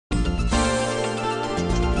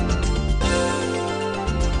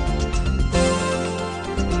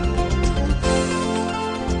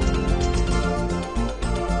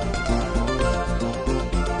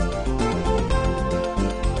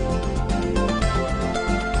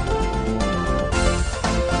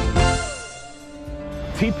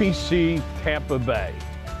TPC Tampa Bay.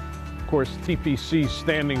 Of course, TPC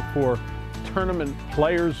standing for Tournament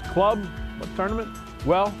Players Club. What tournament?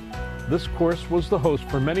 Well, this course was the host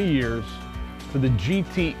for many years to the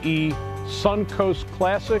GTE Suncoast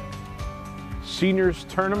Classic Seniors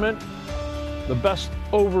Tournament. The best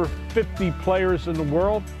over 50 players in the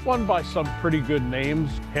world, won by some pretty good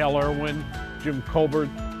names. Hale Irwin, Jim Colbert,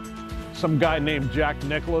 some guy named Jack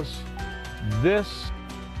Nicklaus. This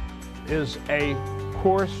is a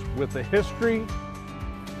course with a history,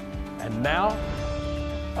 and now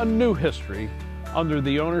a new history under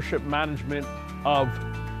the ownership management of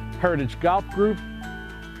Heritage Golf Group.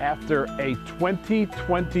 After a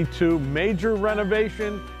 2022 major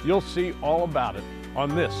renovation, you'll see all about it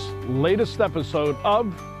on this latest episode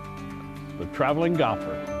of The Traveling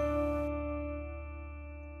Golfer.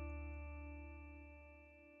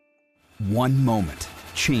 One moment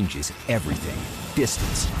changes everything.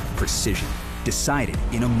 Distance, precision, decided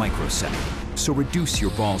in a microsecond. So reduce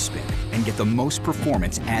your ball spin and get the most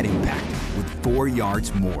performance at impact with 4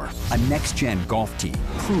 yards more. A next-gen golf tee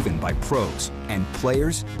proven by pros and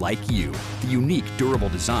players like you. The unique durable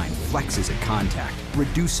design flexes at contact,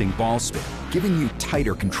 reducing ball spin, giving you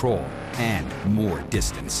tighter control and more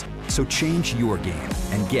distance. So change your game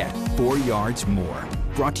and get 4 yards more.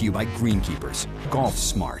 Brought to you by Greenkeepers. Golf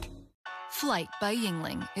Smart. Flight by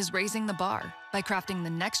Yingling is raising the bar by crafting the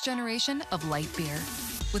next generation of light beer.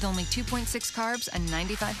 With only 2.6 carbs and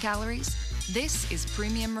 95 calories, this is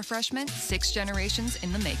premium refreshment 6 generations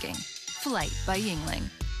in the making. Flight by Yingling.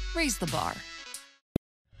 Raise the bar.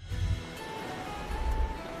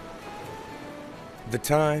 The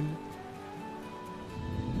time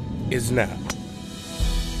is now.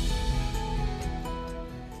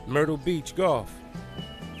 Myrtle Beach golf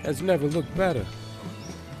has never looked better,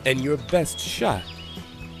 and your best shot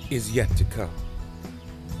is yet to come.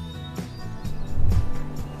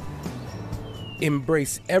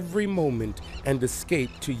 Embrace every moment and escape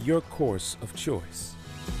to your course of choice.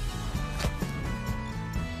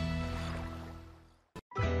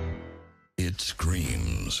 It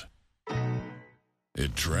screams.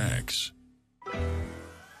 It tracks.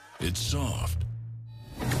 It's soft.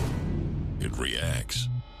 It reacts.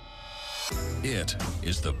 It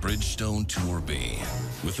is the Bridgestone Tour B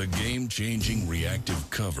with a game-changing reactive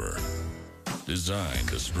cover designed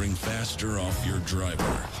to spring faster off your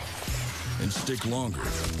driver and stick longer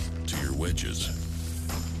to your wedges.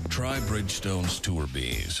 Try Bridgestone's Tour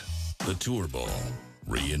Bs, the Tour Ball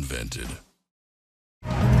reinvented.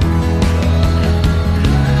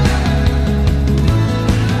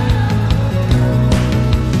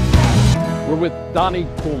 We're with Donnie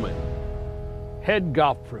Kuhlman, head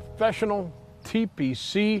golf professional,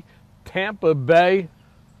 TPC Tampa Bay,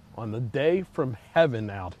 on the day from heaven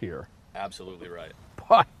out here. Absolutely right.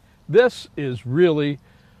 But this is really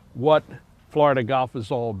what Florida golf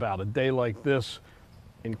is all about. A day like this,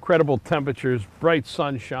 incredible temperatures, bright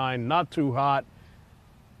sunshine, not too hot,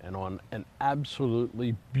 and on an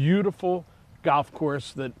absolutely beautiful golf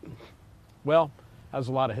course that, well, has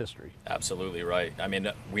a lot of history. Absolutely right. I mean,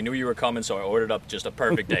 we knew you were coming, so I ordered up just a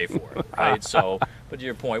perfect day for it, right? So, but to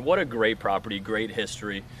your point, what a great property, great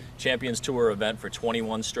history. Champions Tour event for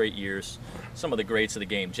 21 straight years. Some of the greats of the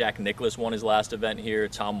game. Jack Nicklaus won his last event here.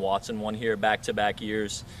 Tom Watson won here back-to-back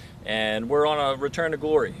years. And we're on a return to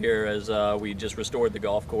glory here as we just restored the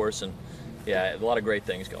golf course. And, yeah, a lot of great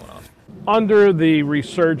things going on. Under the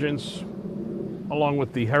resurgence, along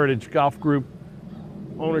with the Heritage Golf Group,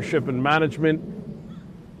 ownership and management,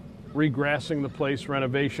 regrassing the place,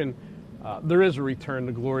 renovation, there is a return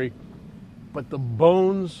to glory. But the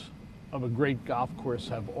bones of a great golf course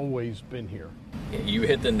have always been here. You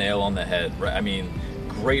hit the nail on the head, right? I mean,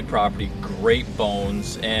 great property, great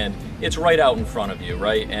bones, and it's right out in front of you,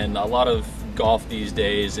 right? And a lot of golf these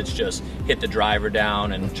days, it's just hit the driver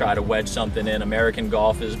down and try to wedge something in. American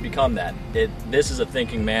golf has become that. This is a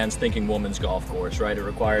thinking man's, thinking woman's golf course, right? It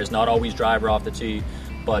requires not always driver off the tee,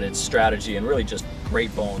 but it's strategy and really just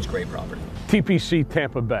great bones, great property. TPC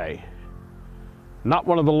Tampa Bay. Not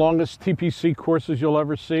one of the longest TPC courses you'll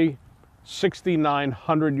ever see.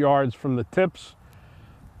 6,900 yards from the tips,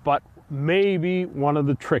 but maybe one of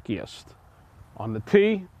the trickiest. On the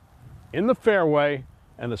tee, in the fairway,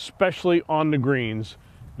 and especially on the greens,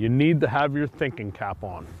 you need to have your thinking cap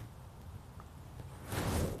on.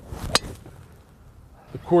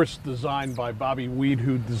 The course designed by Bobby Weed,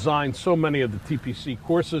 who designed so many of the TPC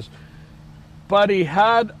courses, but he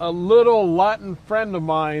had a little Latin friend of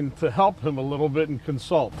mine to help him a little bit and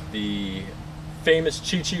consult. The famous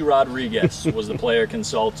Chichi Rodriguez was the player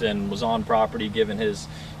consultant, was on property giving his,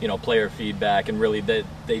 player feedback, and really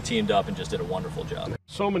they teamed up and just did a wonderful job.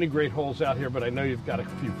 So so many great holes out here, but I know you've got a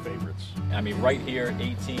few favorites. I mean, right here,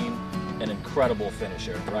 18, an incredible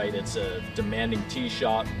finisher, right? It's a demanding tee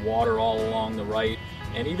shot, water all along the right,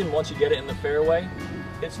 and even once you get it in the fairway,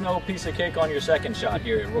 it's no piece of cake on your second shot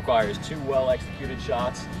here. It requires 2 well-executed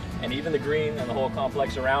shots, and even the green and the whole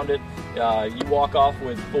complex around it, you walk off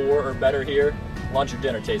with 4 or better here, lunch or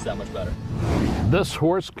dinner tastes that much better. This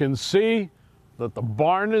horse can see that the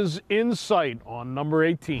barn is in sight on number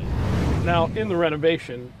 18. Now, in the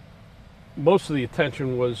renovation, most of the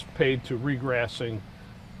attention was paid to regrassing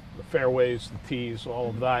the fairways, the tees,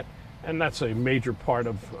 all of that, and that's a major part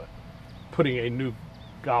of putting a new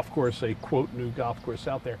golf course, a quote new golf course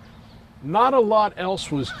out there. Not a lot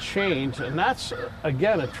else was changed, and that's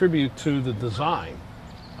again a tribute to the design.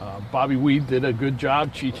 Bobby Weed did a good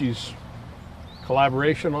job, Chi-Chi's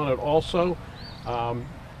collaboration on it also.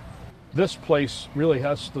 This place really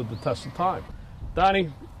has stood the test of time.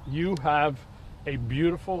 Donnie, you have a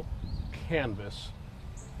beautiful canvas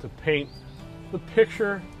to paint the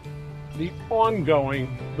picture, the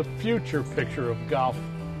ongoing, the future picture of golf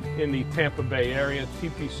in the Tampa Bay area,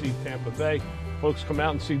 TPC Tampa Bay. Folks, come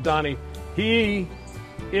out and see Donnie. He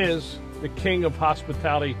is the king of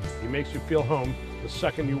hospitality. He makes you feel home the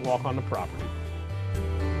second you walk on the property.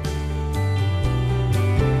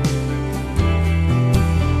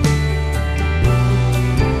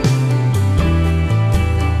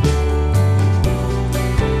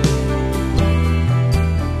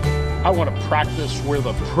 I want to practice where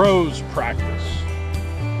the pros practice.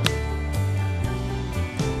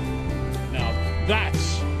 Now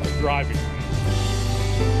that's a driving range.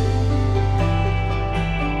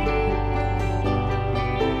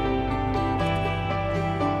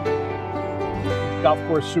 Golf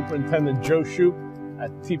course Superintendent Joe Shoup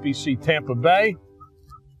at TPC Tampa Bay.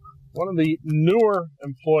 One of the newer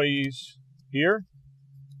employees here.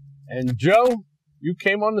 And Joe, you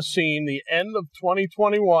came on the scene the end of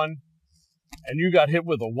 2021 and you got hit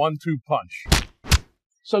with a 1-2 punch.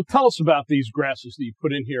 So tell us about these grasses that you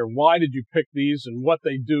put in here. Why did you pick these and what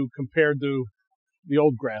they do compared to the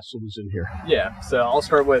old grass that was in here? Yeah, so I'll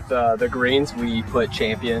start with the greens. We put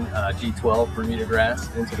Champion G12 Bermuda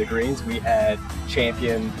grass into the greens. We had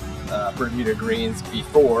Champion Bermuda greens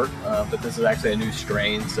before, but this is actually a new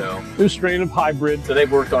strain. So new strain of hybrid. So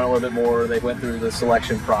they've worked on it a little bit more. They went through the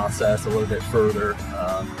selection process a little bit further,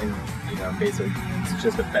 and basically it's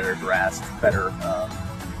just a better grass, better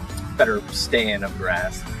stand of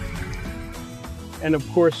grass. And of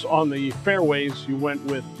course, on the fairways, you went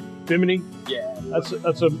with Bimini. Yeah,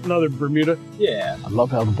 that's another Bermuda. Yeah, I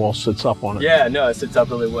love how the ball sits up on it. Yeah, no, it sits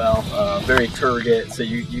up really well. Very turgid, so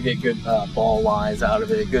you get good ball lines out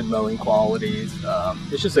of it, good mowing qualities.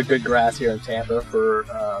 It's just a good grass here in Tampa for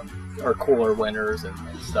our cooler winters and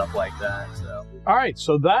stuff like that. So. All right,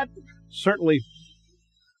 so that certainly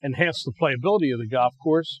enhanced the playability of the golf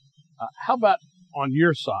course. How about on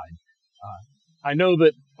your side? I know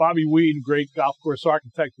that Bobby Weed, great golf course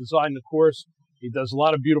architect, designed the course. He does a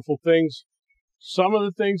lot of beautiful things. Some of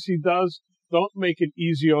the things he does don't make it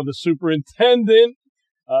easy on the superintendent.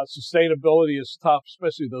 Sustainability is tough,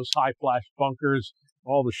 especially those high flash bunkers,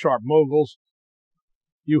 all the sharp moguls.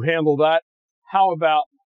 You handle that. How about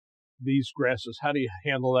these grasses? How do you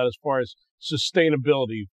handle that as far as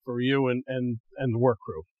sustainability for you and the work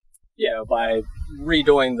crew? Yeah, by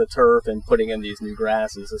redoing the turf and putting in these new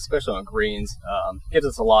grasses, especially on greens, gives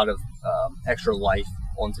us a lot of extra life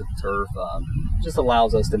onto the turf. Just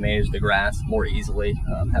allows us to manage the grass more easily.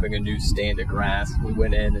 Having a new stand of grass, we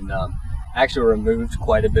went in and actually removed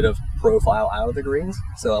quite a bit of profile out of the greens,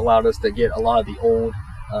 so it allowed us to get a lot of the old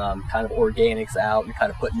kind of organics out and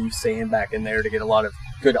kind of put new sand back in there to get a lot of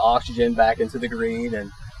good oxygen back into the green, and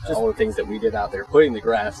just all the things that we did out there, putting the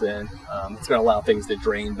grass in. It's going to allow things to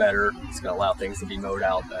drain better. It's going to allow things to be mowed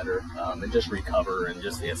out better, and just recover, and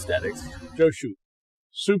just the aesthetics. Joe Shoup,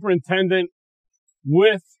 superintendent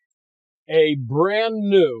with a brand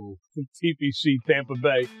new TPC Tampa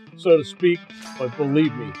Bay, so to speak, but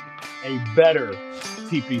believe me, a better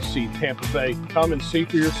TPC Tampa Bay. Come and see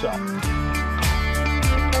for yourself.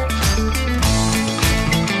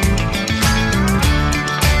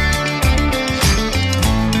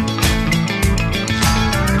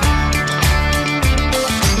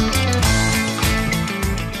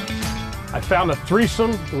 I found a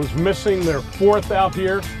threesome that was missing their fourth out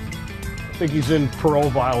here. I think he's in parole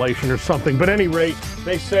violation or something. But at any rate,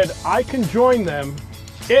 they said I can join them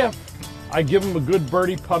if I give them a good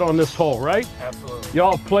birdie putt on this hole, right? Absolutely.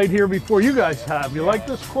 Y'all played here before. You guys have. You like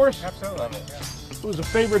this course? Absolutely. It was a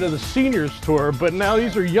favorite of the seniors tour, but now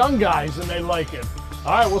these are young guys and they like it.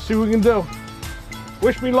 All right, we'll see what we can do.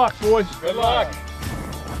 Wish me luck, boys. Good luck.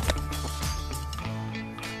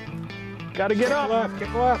 Got to get up. Left,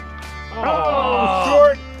 kick left. Oh,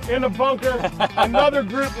 short in the bunker. Another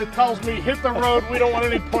group that tells me hit the road. We don't want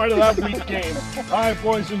any part of that weak game. All right,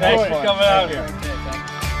 boys, enjoy. Thanks for coming out here.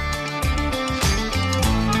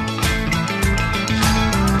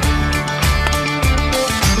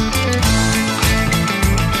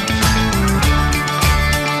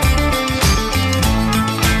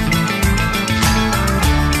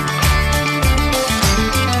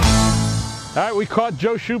 All right, we caught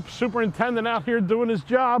Joe Shoup, superintendent, out here doing his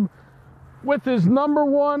job with his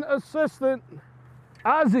 #1 assistant,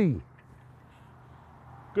 Ozzy.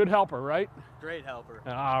 Good helper, right? Great helper.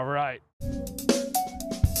 All right.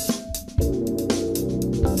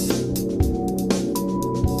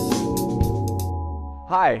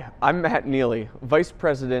 Hi, I'm Matt Neely, Vice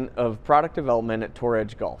President of Product Development at Tour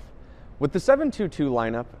Edge Golf. With the 722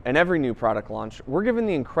 lineup and every new product launch, we're given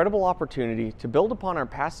the incredible opportunity to build upon our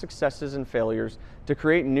past successes and failures to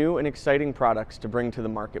create new and exciting products to bring to the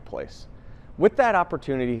marketplace. With that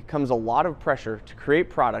opportunity comes a lot of pressure to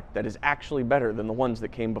create product that is actually better than the ones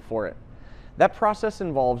that came before it. That process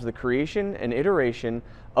involves the creation and iteration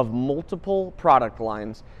of multiple product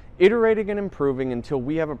lines, iterating and improving until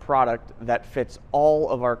we have a product that fits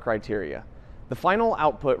all of our criteria. The final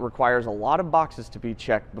output requires a lot of boxes to be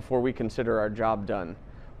checked before we consider our job done.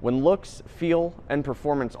 When looks, feel, and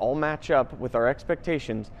performance all match up with our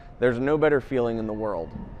expectations, there's no better feeling in the world.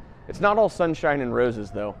 It's not all sunshine and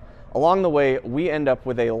roses though. Along the way, we end up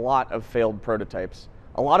with a lot of failed prototypes.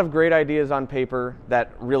 A lot of great ideas on paper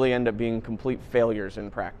that really end up being complete failures in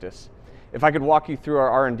practice. If I could walk you through our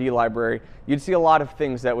R&D library, you'd see a lot of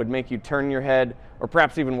things that would make you turn your head or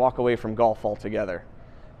perhaps even walk away from golf altogether.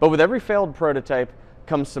 But with every failed prototype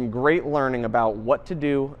comes some great learning about what to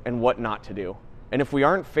do and what not to do. And if we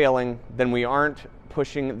aren't failing, then we aren't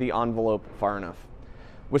pushing the envelope far enough.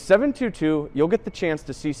 With 722, you'll get the chance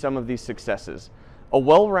to see some of these successes. A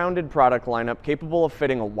well-rounded product lineup capable of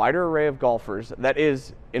fitting a wider array of golfers that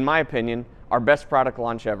is, in my opinion, our best product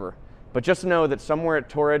launch ever. But just know that somewhere at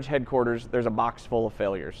Tour Edge headquarters, there's a box full of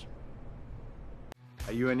failures.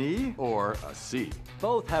 Are you an E or a C?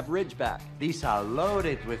 Both have Ridgeback. These are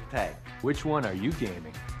loaded with tech. Which one are you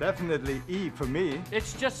gaming? Definitely E for me.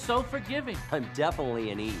 It's just so forgiving. I'm definitely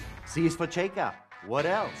an E. C is for Cheka. What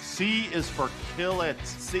else? C is for kill it.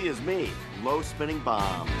 C is me. Low spinning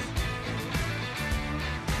bombs.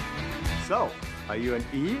 So, are you an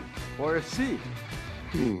E or a C?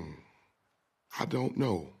 I don't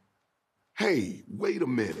know. Hey, wait a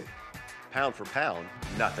minute. Pound for pound,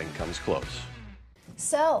 nothing comes close.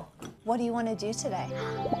 So, what do you want to do today?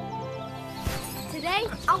 Today,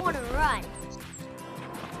 I want to run.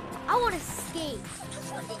 I want to skate.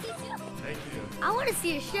 Thank you. I want to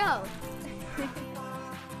see a show.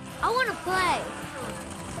 I want to play.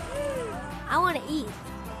 I want to eat,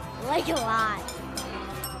 like a lot.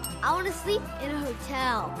 I want to sleep in a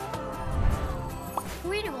hotel. Can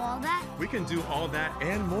we do all that? We can do all that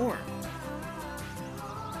and more.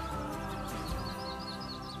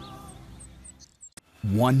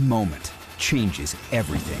 One moment changes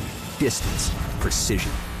everything. Distance,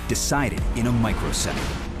 precision, decided in a microsecond.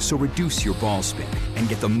 So reduce your ball spin and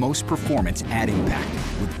get the most performance at impact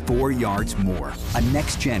with 4 yards more. A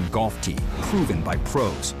next-gen golf tee proven by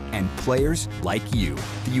pros and players like you.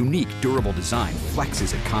 The unique durable design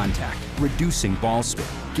flexes at contact, reducing ball spin,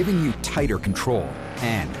 giving you tighter control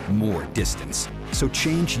and more distance. So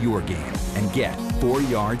change your game and get 4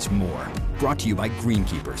 yards more. Brought to you by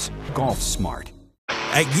Greenkeepers. Golf smart.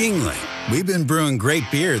 At Yingling, we've been brewing great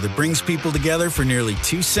beer that brings people together for nearly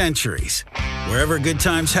 2 centuries. Wherever good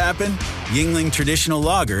times happen, Yingling Traditional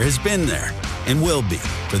Lager has been there and will be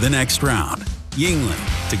for the next round.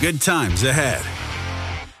 Yingling, to good times ahead.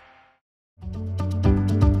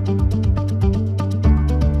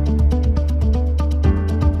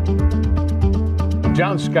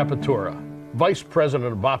 John Scapatura, Vice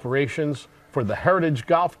President of Operations for the Heritage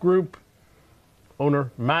Golf Group,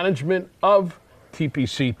 owner management of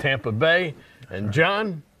TPC Tampa Bay. And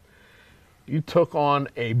John, you took on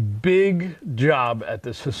a big job at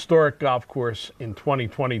this historic golf course in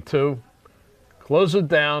 2022. Close it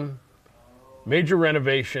down, major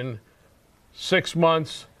renovation, 6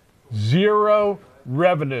 months, 0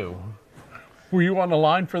 revenue. Were you on the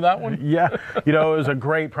line for that one? Yeah, you know, it was a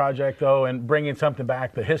great project though, and bringing something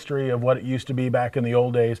back, the history of what it used to be back in the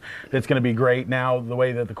old days, it's going to be great now, the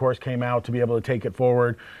way that the course came out, to be able to take it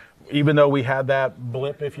forward. Even though we had that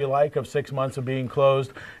blip, if you like, of 6 months of being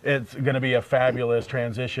closed, it's going to be a fabulous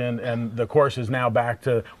transition, and the course is now back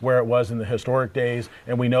to where it was in the historic days,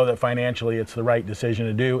 and we know that financially it's the right decision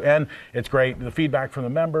to do, and it's great. The feedback from the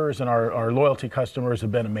members and our loyalty customers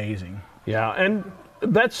have been amazing. Yeah, and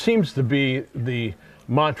that seems to be the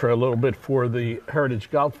mantra a little bit for the Heritage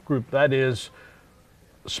Golf Group. That is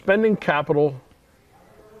spending capital,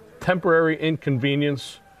 temporary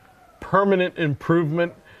inconvenience, permanent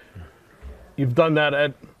improvement. You've done that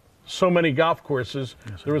at so many golf courses.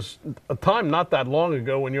 Yes, there was a time not that long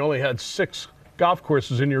ago when you only had 6 golf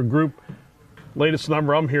courses in your group. Latest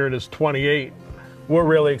number I'm hearing is 28. We're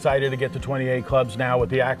really excited to get to 28 clubs now with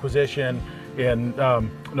the acquisition in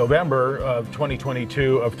November of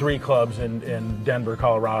 2022 of 3 clubs in Denver,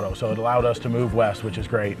 Colorado. So it allowed us to move west, which is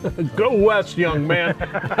great. Go west, young man.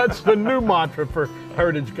 That's the new mantra for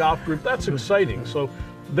Heritage Golf Group. That's exciting. So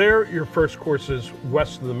there, your first course is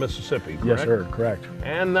west of the Mississippi, correct? Yes, sir, correct.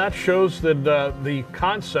 And that shows that the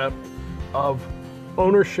concept of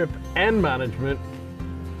ownership and management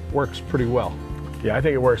works pretty well. Yeah, I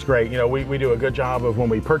think it works great. You know, we do a good job of when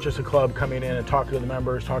we purchase a club, coming in and talking to the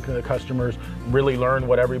members, talking to the customers, really learn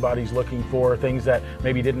what everybody's looking for, things that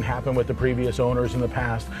maybe didn't happen with the previous owners in the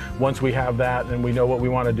past. Once we have that and we know what we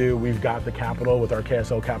want to do, we've got the capital with our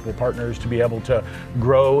KSL Capital Partners to be able to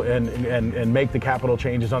grow and make the capital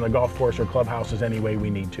changes on the golf course or clubhouses any way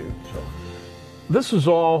we need to. So this is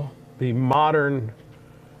all the modern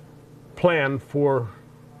plan for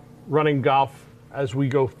running golf as we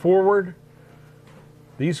go forward.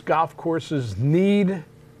 These golf courses need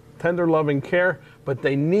tender loving care, but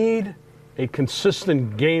they need a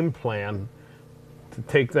consistent game plan to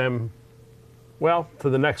take them, well,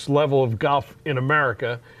 to the next level of golf in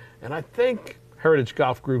America. And I think Heritage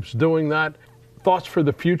Golf Group's doing that. Thoughts for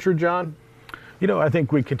the future, John? You know, I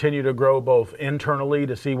think we continue to grow both internally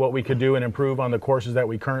to see what we could do and improve on the courses that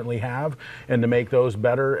we currently have and to make those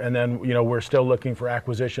better. And then, you know, we're still looking for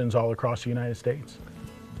acquisitions all across the United States.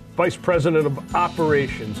 Vice President of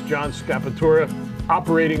Operations, John Scapatura,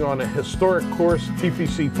 operating on a historic course,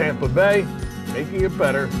 TPC Tampa Bay, making it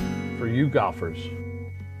better for you golfers.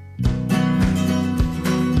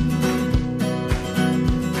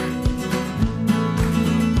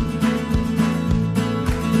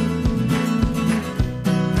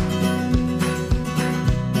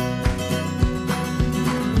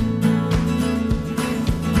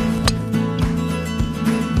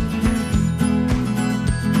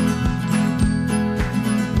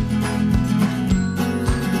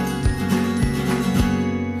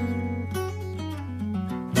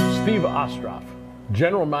 Steve Ostroff,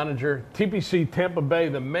 General Manager, TPC Tampa Bay,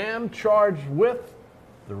 the man charged with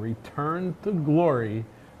the return to glory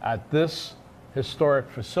at this historic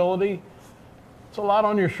facility. It's a lot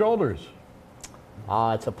on your shoulders.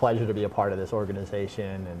 It's a pleasure to be a part of this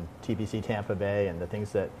organization and TPC Tampa Bay and the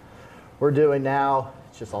things that we're doing now.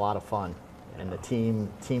 It's just a lot of fun. And the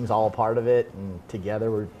team's all a part of it, and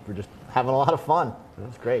together we're just having a lot of fun.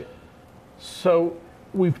 It's great. So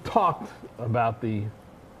we've talked about the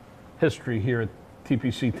history here at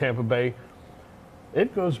TPC Tampa Bay.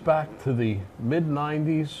 It goes back to the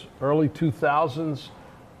mid-90s, early 2000s,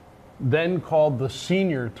 then called the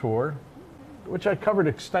Senior Tour, which I covered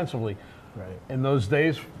extensively in those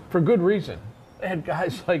days for good reason. They had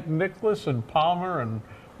guys like Nicklaus and Palmer and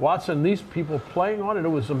Watson, these people playing on it. It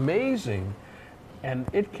was amazing. And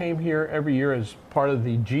it came here every year as part of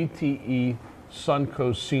the GTE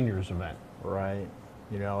Suncoast Seniors event. Right.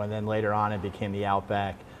 You know, and then later on it became the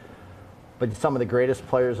Outback. But some of the greatest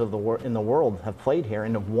players of in the world have played here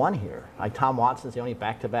and have won here. Like Tom Watson's the only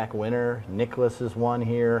back-to-back winner. Nicklaus has won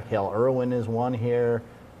here. Hale Irwin has won here.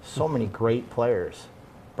 So many great players.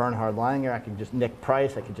 Bernhard Langer, Nick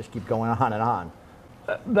Price, I could just keep going on and on.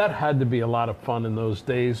 That had to be a lot of fun in those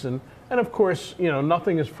days. And of course, you know,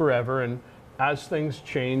 nothing is forever. And as things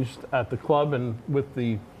changed at the club and with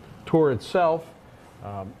the tour itself,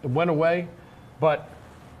 it went away. But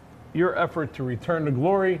your effort to return to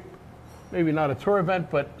glory, maybe not a tour event,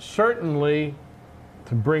 but certainly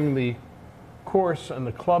to bring the course and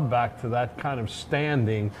the club back to that kind of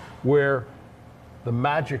standing where the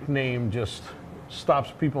magic name just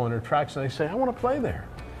stops people in their tracks and they say, I want to play there.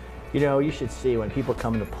 You know, you should see when people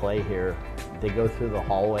come to play here, they go through the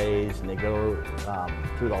hallways and they go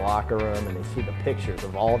through the locker room and they see the pictures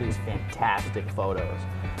of all these fantastic photos.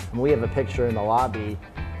 And we have a picture in the lobby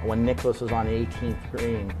when Nicklaus was on the 18th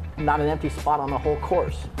green. Not an empty spot on the whole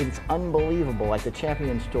course. It's unbelievable. Like the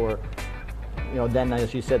Champions Tour, you know, then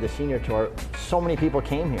as you said, the Senior Tour, so many people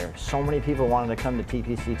came here. So many people wanted to come to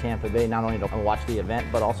TPC Tampa Bay, not only to watch the event,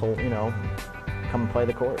 but also, you know, come and play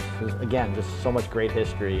the course. Again, just so much great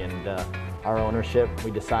history. And our ownership, we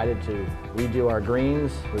decided to redo our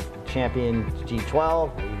greens with Champion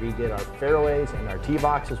G12. We redid our fairways and our tee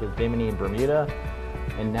boxes with Bimini and Bermuda.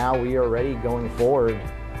 And now we are ready going forward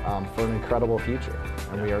for an incredible future,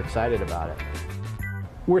 and we are excited about it.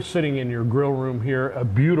 We're sitting in your grill room here, a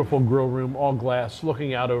beautiful grill room, all glass,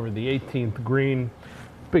 looking out over the 18th green,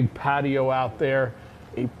 big patio out there,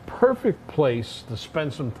 a perfect place to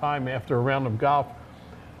spend some time after a round of golf,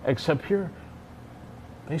 except here,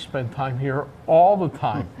 they spend time here all the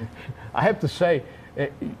time. I have to say,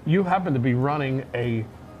 you happen to be running a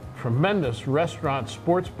tremendous restaurant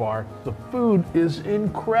sports bar. The food is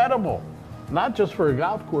incredible, not just for a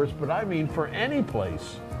golf course, but I mean for any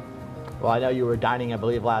place. Well, I know you were dining, I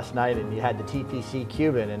believe, last night, and you had the TPC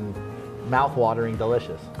Cuban, and mouth-watering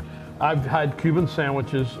delicious. I've had Cuban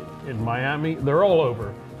sandwiches in Miami. They're all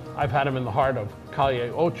over. I've had them in the heart of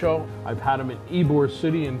Calle Ocho. I've had them in Ybor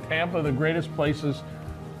City in Tampa, the greatest places.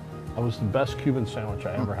 That was the best Cuban sandwich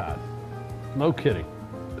I ever had. No kidding.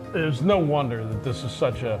 There's no wonder that this is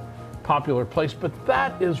such a popular place, but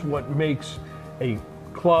that is what makes a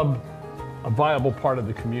club a viable part of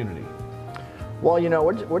the community. Well, you know,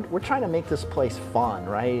 we're trying to make this place fun,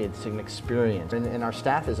 right? It's an experience, and our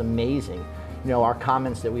staff is amazing. You know, our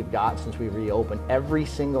comments that we've got since we reopened, every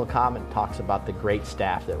single comment talks about the great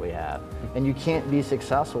staff that we have. And you can't be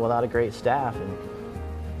successful without a great staff, and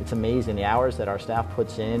it's amazing the hours that our staff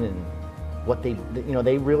puts in and what they, you know,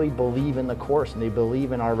 they really believe in the course, and they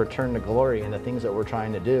believe in our return to glory and the things that we're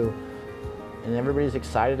trying to do. And everybody's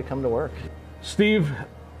excited to come to work. Steve,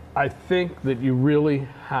 I think that you really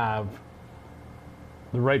have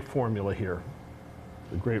the right formula here.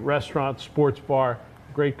 The great restaurant, sports bar,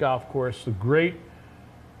 great golf course, the great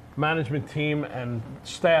management team and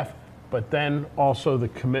staff, but then also the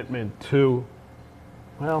commitment to,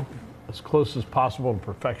 well, as close as possible to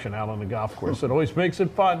perfection out on the golf course. It always makes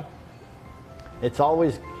it fun. It's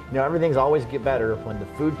always, you know, everything's always get better when the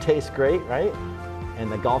food tastes great, right?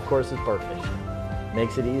 And the golf course is perfect.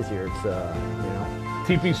 Makes it easier. It's, you know.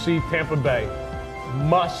 TPC Tampa Bay,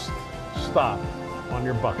 must stop on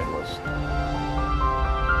your bucket list.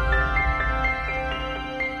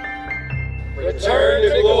 Return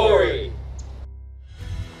to glory.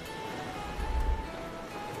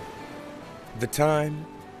 The time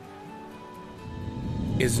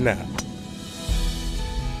is now.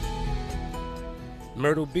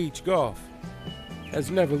 Myrtle Beach golf has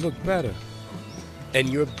never looked better, and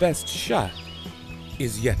your best shot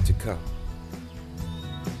is yet to come.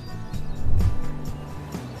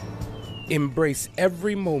 Embrace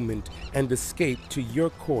every moment and escape to your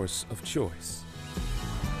course of choice.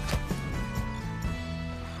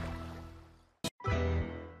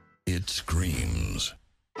 It screams.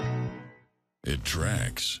 It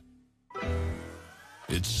tracks.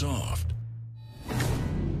 It's soft.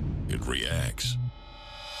 It reacts.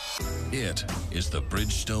 It is the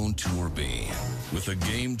Bridgestone Tour B with a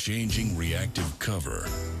game-changing reactive cover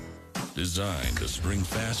designed to spring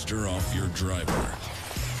faster off your driver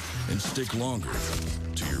and stick longer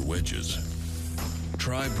to your wedges.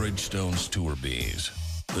 Try Bridgestone's Tour Bs,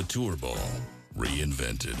 the Tour Ball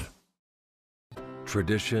reinvented.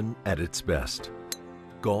 Tradition at its best.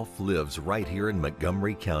 Golf lives right here in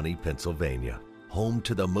Montgomery County, Pennsylvania, home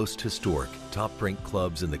to the most historic, top-ranked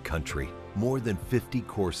clubs in the country. More than 50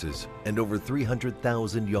 courses and over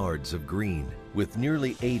 300,000 yards of green, with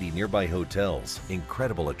nearly 80 nearby hotels,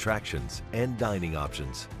 incredible attractions, and dining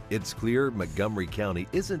options. It's clear Montgomery County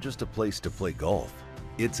isn't just a place to play golf,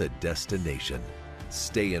 it's a destination.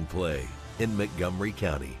 Stay and play in Montgomery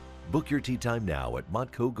County. Book your tee time now at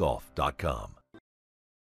montcogolf.com.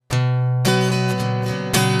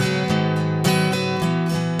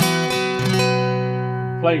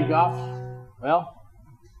 Playing golf, well,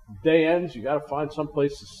 day ends, you got to find some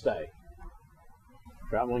place to stay.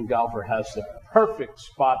 Traveling Golfer has the perfect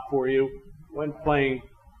spot for you when playing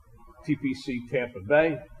TPC Tampa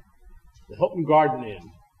Bay. The Hilton Garden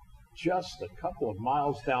Inn. Just a couple of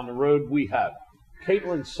miles down the road, we have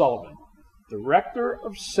Caitlin Sullivan, Director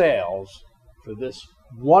of Sales for this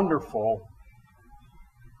wonderful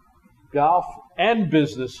golf and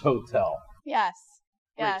business hotel. Yes.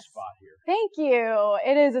 Great Yes. spot here. Thank you.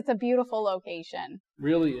 It is. It's a beautiful location.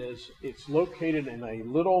 Really is. It's located in a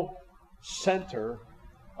little center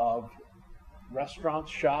of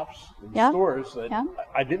restaurants, shops, and Yeah. stores that Yeah.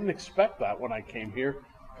 I didn't expect that when I came here.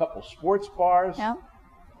 A couple sports bars. Yeah.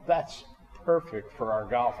 That's perfect for our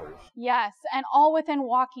golfers. Yes, and all within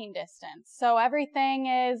walking distance. So everything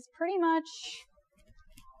is pretty much,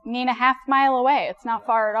 a half mile away. It's not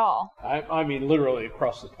far at all. I mean, literally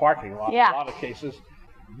across the parking lot Yeah. in a lot of cases.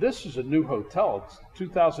 This is a new hotel. It's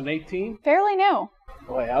 2018. Fairly new.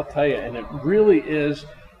 Boy, I'll tell you, and it really is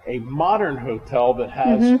a modern hotel that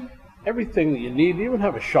has Mhm. everything that you need. They even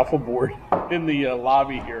have a shuffleboard in the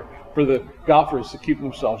lobby here for the golfers to keep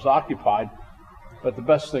themselves occupied. But the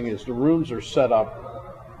best thing is the rooms are set up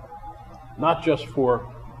not just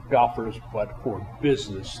for golfers, but for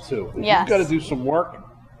business too. If Yes. you've got to do some work,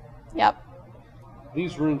 Yep.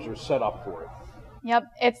 these rooms are set up for it. Yep,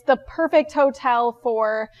 it's the perfect hotel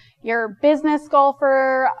for your business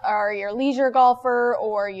golfer or your leisure golfer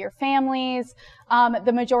or your families.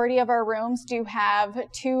 The majority of our rooms do have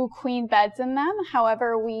 2 queen beds in them.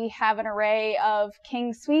 However, we have an array of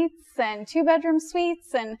king suites and 2-bedroom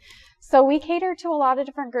suites. And so we cater to a lot of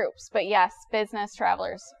different groups. But yes, business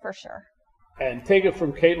travelers for sure. And take it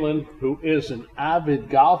from Caitlin, who is an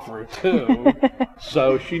avid golfer too.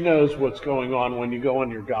 So she knows what's going on when you go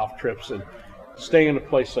on your golf trips and staying in a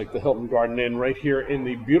place like the Hilton Garden Inn right here in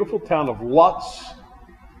the beautiful town of Lutz,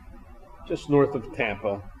 just north of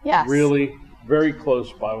Tampa. Yes. Really very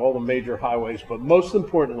close by all the major highways, but most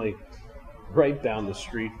importantly, right down the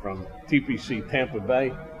street from TPC Tampa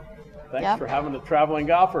Bay. Thanks Yep. for having a traveling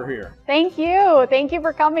golfer here. Thank you. Thank you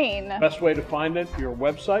for coming. Best way to find it, your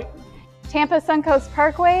website?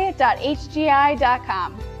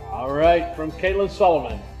 TampaSuncoastParkway.hgi.com. All right, from Caitlin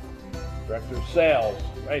Sullivan, Director of Sales,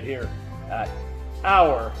 right here at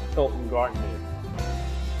our Hilton Garden Inn.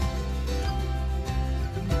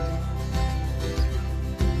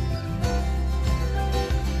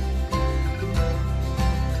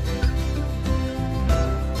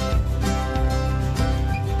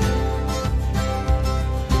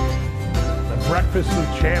 The Breakfast of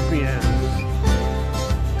Champions.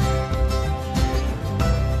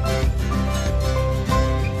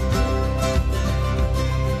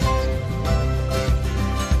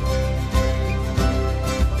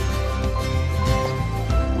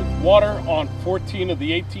 Water on 14 of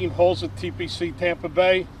the 18 holes at TPC Tampa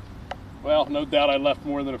Bay. Well, no doubt I left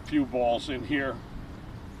more than a few balls in here,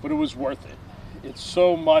 but it was worth it. It's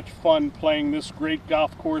so much fun playing this great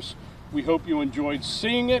golf course. We hope you enjoyed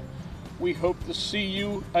seeing it. We hope to see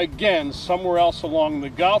you again somewhere else along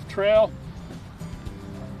the golf trail.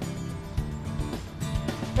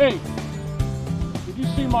 Hey, did you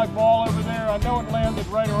see my ball over there? I know it landed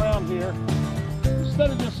right around here. Instead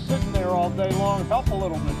of just sitting there all day long, help a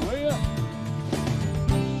little bit, will you?